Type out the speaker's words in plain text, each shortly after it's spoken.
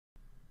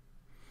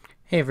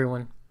Hey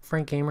everyone,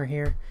 Frank Gamer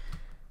here.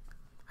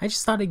 I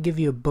just thought I'd give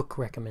you a book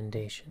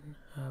recommendation.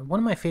 One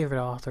of my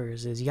favorite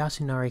authors is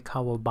Yasunari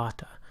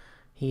Kawabata.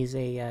 He's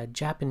a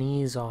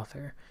Japanese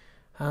author.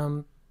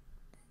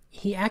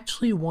 He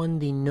actually won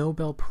the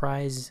Nobel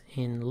Prize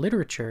in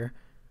Literature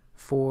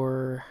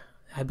for,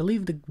 I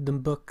believe, the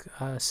book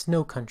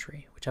Snow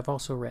Country, which I've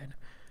also read.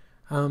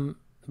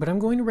 But I'm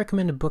going to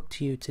recommend a book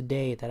to you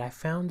today that I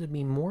found to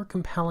be more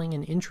compelling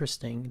and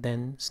interesting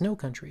than Snow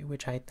Country,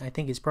 which I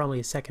think is probably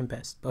his second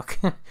best book.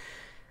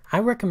 I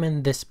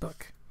recommend this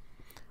book,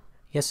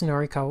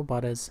 Yasunari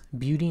Kawabata's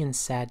Beauty and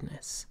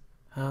Sadness.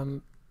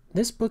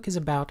 This book is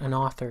about an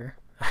author,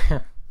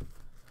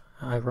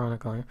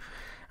 ironically,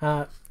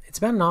 it's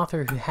about an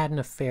author who had an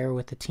affair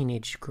with a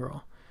teenage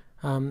girl.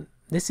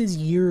 This is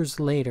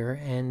years later,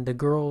 and the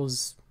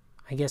girl's,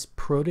 I guess,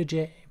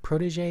 protege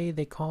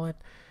they call it,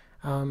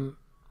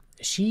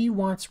 she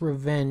wants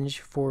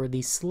revenge for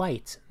the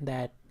slight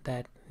that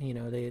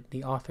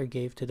the author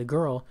gave to the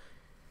girl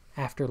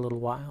after a little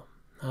while,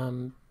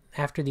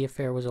 after the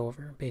affair was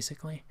over,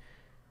 basically.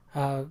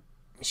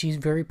 She's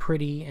very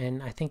pretty,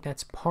 and I think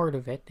that's part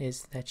of it,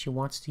 is that she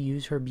wants to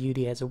use her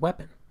beauty as a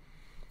weapon.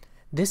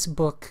 This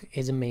book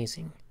is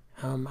amazing.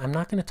 I'm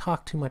not going to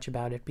talk too much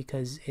about it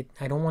because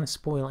I don't want to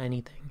spoil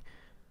anything,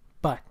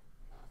 but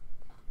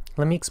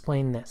let me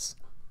explain this.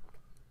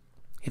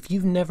 If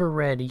you've never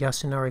read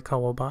Yasunari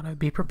Kawabata,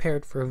 be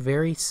prepared for a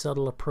very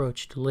subtle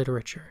approach to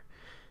literature.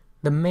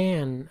 The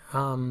man,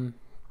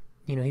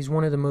 he's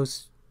one of the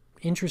most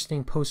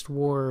interesting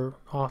post-war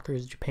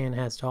authors Japan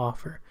has to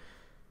offer.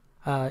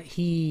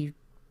 He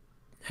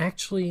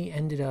actually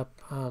ended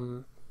up,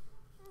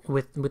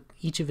 with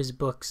each of his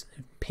books,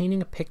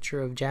 painting a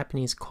picture of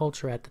Japanese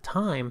culture at the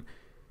time,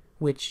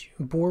 which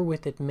bore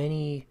with it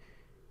many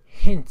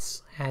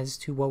hints as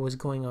to what was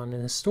going on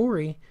in the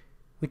story,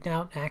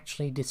 without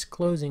actually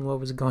disclosing what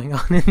was going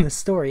on in the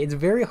story. It's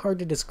very hard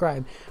to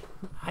describe.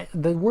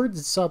 The word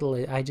subtle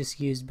I just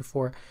used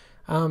before.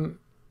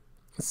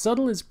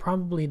 Subtle is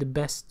probably the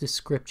best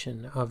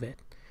description of it.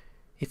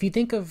 If you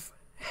think of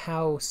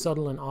how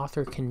subtle an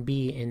author can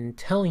be in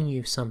telling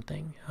you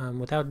something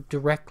without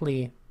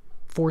directly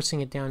forcing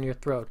it down your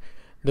throat,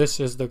 this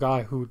is the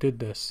guy who did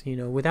this,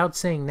 without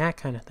saying that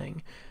kind of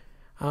thing.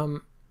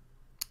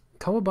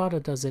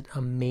 Kawabata does it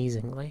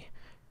amazingly.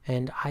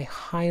 And I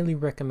highly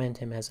recommend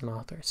him as an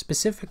author.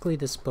 Specifically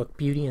this book,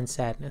 Beauty and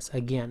Sadness.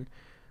 Again,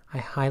 I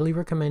highly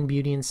recommend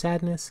Beauty and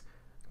Sadness.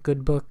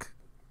 Good book.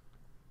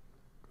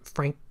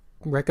 Frank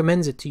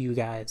recommends it to you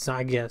guys,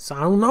 I guess.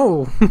 I don't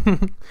know.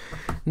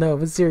 No,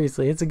 but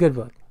seriously, it's a good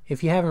book.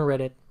 If you haven't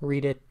read it,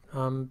 read it.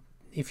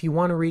 If you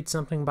want to read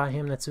something by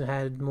him that's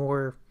had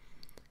more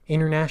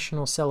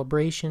international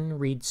celebration,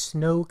 read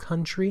Snow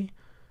Country.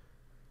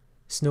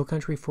 Snow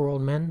Country for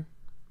Old Men.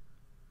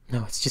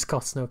 No, it's just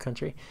called Snow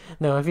Country.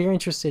 No, if you're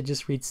interested,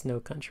 just read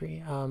Snow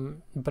Country.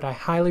 But I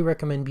highly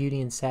recommend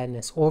Beauty and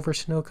Sadness over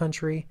Snow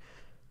Country.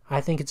 I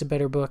think it's a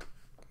better book.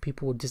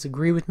 People will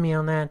disagree with me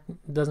on that.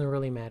 It doesn't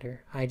really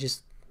matter. I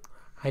just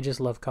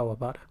love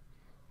Kawabata.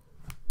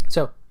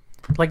 So,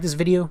 like this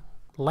video,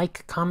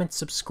 like, comment,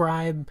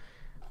 subscribe.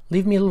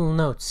 Leave me a little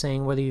note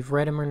saying whether you've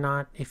read him or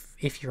not.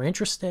 If you're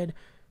interested,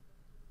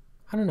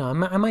 I don't know.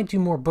 I might do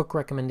more book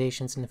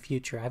recommendations in the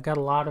future. I've got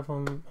a lot of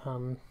them.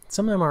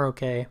 Some of them are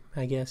okay,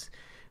 I guess.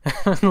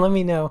 Let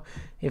me know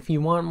if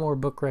you want more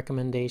book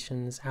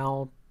recommendations.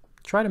 I'll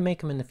try to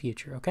make them in the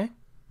future, okay?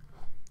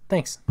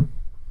 Thanks.